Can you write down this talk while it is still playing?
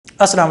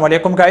Assalamu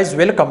alaikum guys,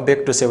 welcome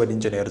back to Civil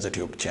Engineers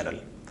YouTube channel.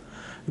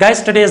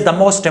 Guys, today is the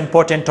most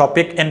important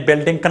topic in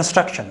building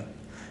construction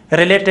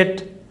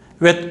related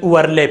with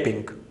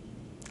overlapping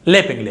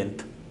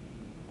length.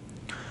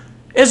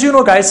 As you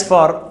know guys,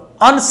 for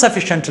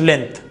insufficient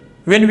length,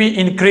 when we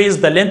increase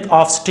the length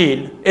of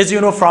steel, as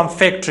you know from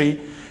factory,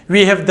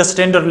 we have the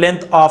standard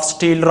length of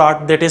steel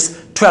rod that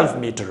is 12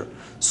 meter.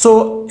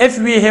 So if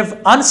we have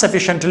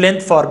insufficient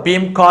length for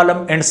beam,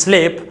 column and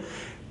slab,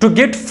 to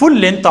get full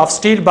length of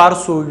steel bar,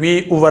 so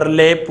we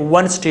overlap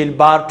one steel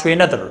bar to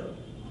another.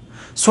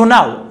 So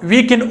now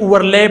we can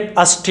overlap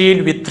a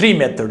steel with three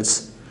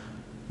methods.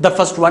 The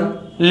first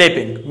one,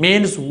 lapping,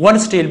 means one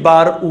steel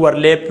bar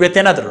overlap with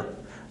another.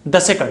 The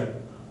second,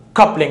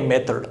 coupling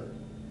method.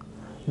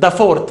 The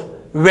fourth,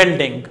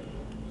 welding.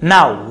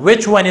 Now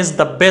which one is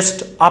the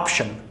best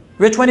option?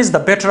 Which one is the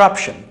better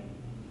option?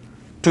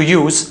 To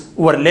use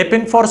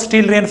overlapping for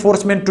steel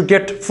reinforcement to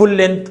get full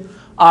length,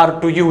 or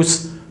to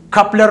use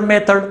coupler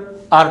method,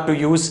 or to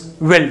use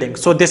welding?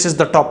 So this is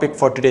the topic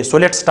for today. So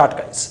let's start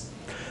guys.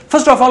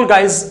 First of all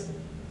guys,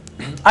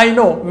 I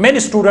know many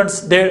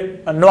students,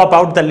 they know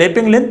about the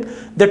lapping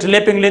length. That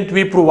lapping length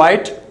we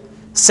provide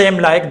same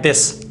like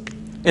this.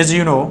 As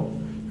you know,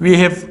 we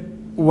have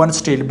one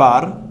steel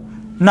bar.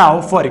 Now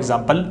for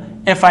example,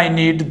 if I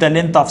need the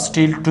length of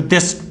steel to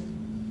this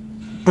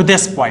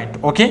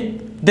point, okay,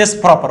 this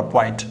proper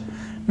point,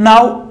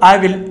 now I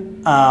will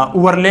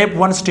overlap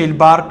one steel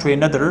bar to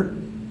another,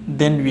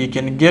 then we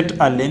can get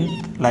a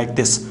length like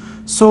this.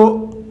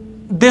 So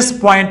this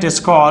point is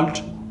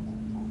called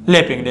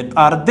lapping length,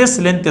 or this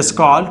length is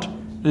called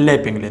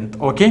lapping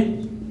length,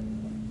 okay.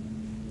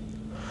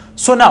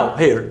 So now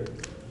here,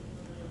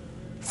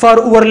 for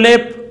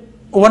overlap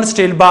one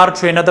steel bar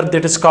to another,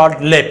 that is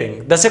called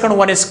lapping. The second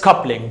one is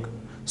coupling.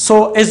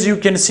 So as you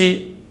can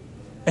see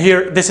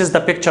here, this is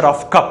the picture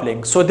of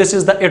coupling. So this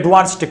is the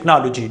advanced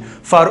technology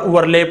for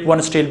overlap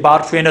one steel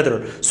bar to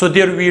another. So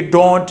there we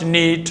don't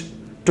need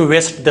to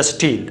waste the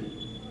steel,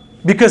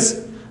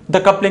 because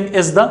the coupling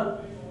is the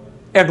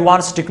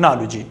advanced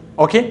technology,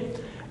 okay.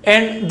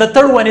 And the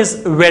third one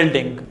is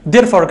welding.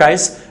 Therefore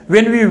guys,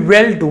 when we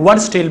weld one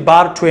steel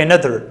bar to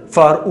another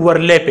for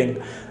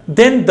overlapping,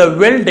 then the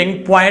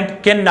welding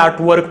point cannot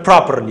work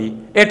properly.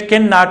 It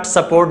cannot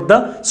support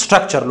the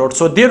structure load.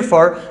 So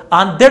therefore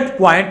on that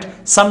point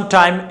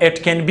sometime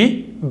it can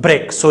be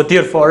break. So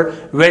therefore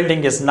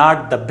welding is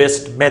not the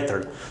best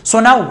method. So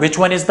now which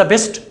one is the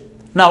best?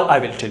 Now I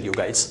will tell you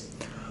guys.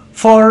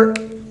 For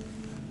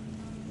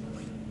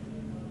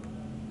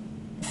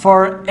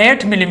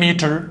 8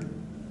 millimeter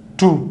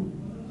to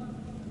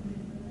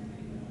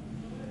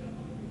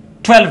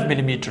 12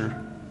 millimeter,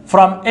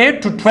 from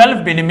 8 to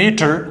 12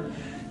 millimeter,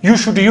 you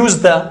should use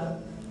the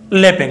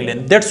lapping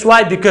length. That's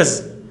why,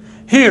 because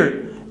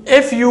here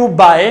if you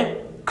buy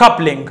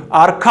coupling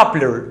or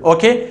coupler,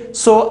 okay,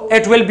 so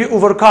it will be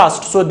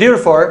overcast. So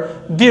therefore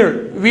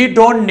there we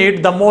don't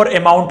need the more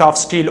amount of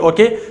steel,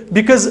 okay,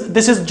 because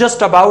this is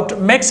just about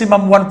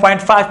maximum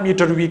 1.5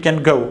 meter we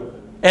can go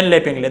in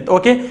lapping length,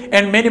 okay,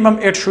 and minimum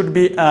it should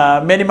be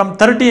minimum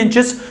 30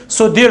 inches.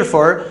 So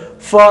therefore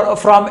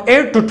from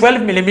 8 to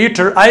 12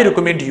 millimeter, I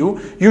recommend you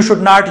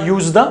should not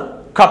use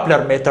the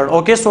coupler method,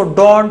 okay. So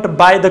don't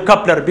buy the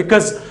coupler,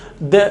 because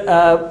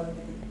the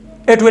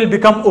it will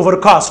become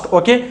overcast,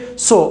 okay.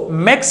 So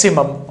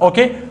maximum,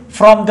 okay,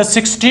 from the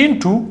 16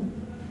 to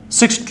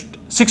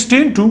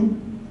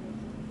 32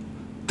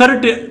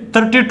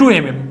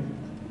 mm,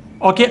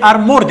 okay, or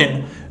more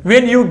than,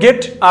 when you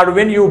get or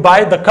when you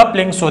buy the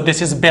coupling. So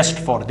this is best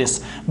for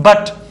this.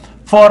 But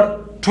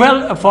for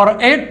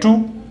 8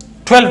 to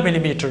 12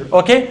 millimeter,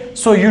 okay,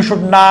 so you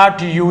should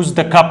not use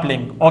the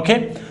coupling,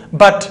 okay.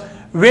 But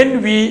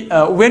when we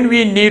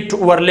need to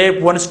overlap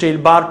one steel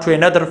bar to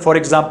another, for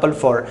example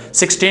for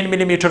 16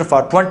 millimeter,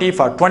 for 20,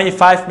 for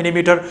 25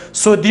 millimeter,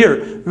 so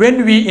there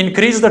when we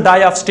increase the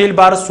die of steel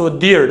bar, so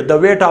there the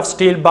weight of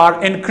steel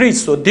bar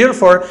increase. So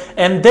therefore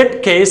in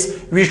that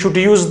case we should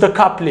use the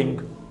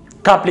coupling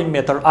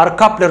method, or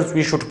couplers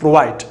we should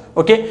provide,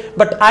 okay.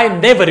 But I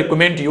never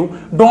recommend you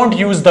don't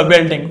use the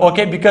welding,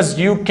 okay, because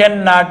you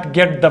cannot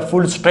get the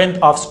full strength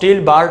of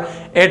steel bar.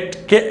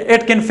 It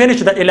can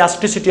finish the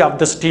elasticity of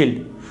the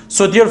steel.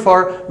 So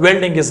therefore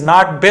welding is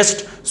not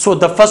best. So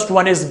the first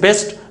one is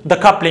best, the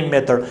coupling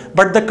method.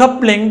 But the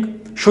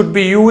coupling should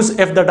be used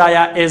if the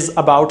dia is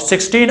about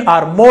 16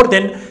 or more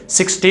than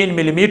 16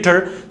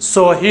 millimeter.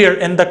 So here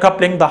in the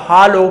coupling, the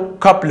hollow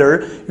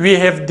coupler, we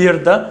have there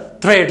the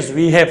threads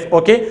we have,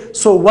 okay.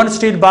 So one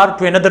steel bar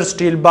to another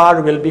steel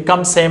bar will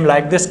become same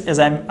like this, as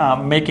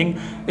I'm making.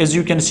 As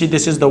you can see,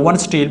 this is the one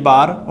steel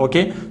bar,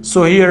 okay.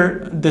 So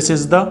here this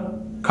is the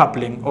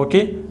coupling,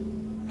 okay,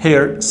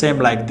 here same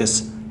like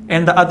this,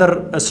 and the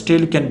other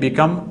steel can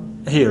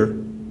become here,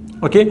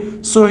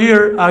 okay. So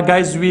here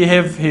guys, we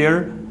have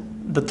here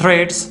the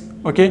threads,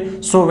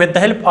 okay. So with the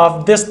help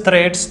of these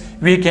threads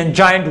we can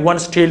join one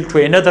steel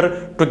to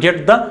another to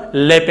get the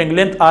lapping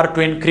length, or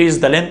to increase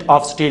the length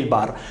of steel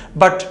bar.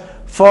 But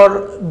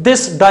for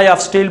this die of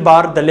steel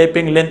bar, the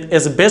lapping length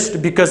is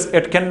best, because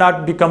it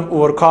cannot become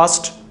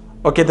overcast,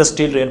 okay, the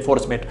steel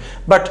reinforcement.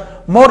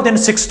 But more than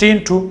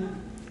 16 to,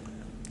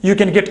 you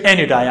can get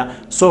any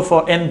dia. So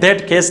for in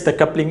that case, the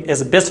coupling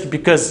is best,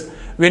 because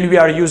when we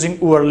are using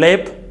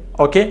overlap,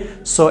 okay,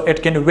 so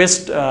it can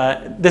waste,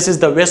 this is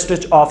the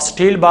wastage of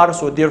steel bar,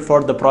 so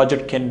therefore the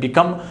project can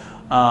become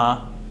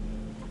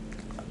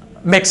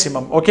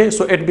maximum, okay,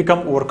 so it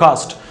become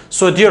overcost.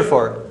 So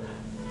therefore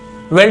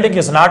welding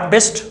is not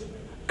best,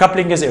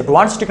 coupling is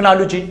advanced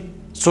technology,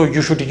 so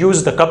you should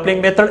use the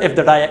coupling method if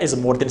the dia is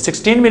more than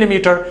 16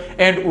 millimeter,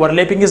 and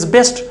overlapping is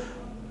best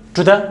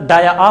to the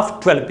dia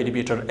of 12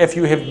 millimeter. If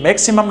you have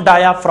maximum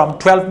dia from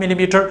 12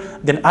 millimeter,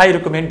 then I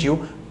recommend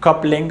you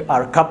coupling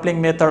or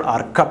coupling method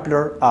or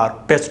coupler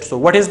are best. So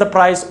what is the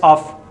price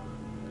of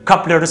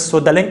couplers? So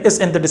the link is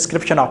in the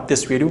description of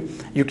this video.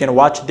 You can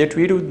watch that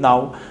video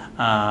now.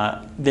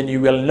 Then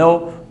you will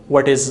know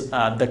what is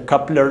the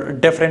coupler,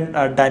 different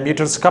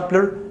diameters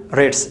coupler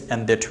rates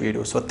in that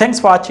video. So thanks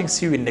for watching.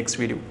 See you in next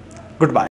video. Goodbye.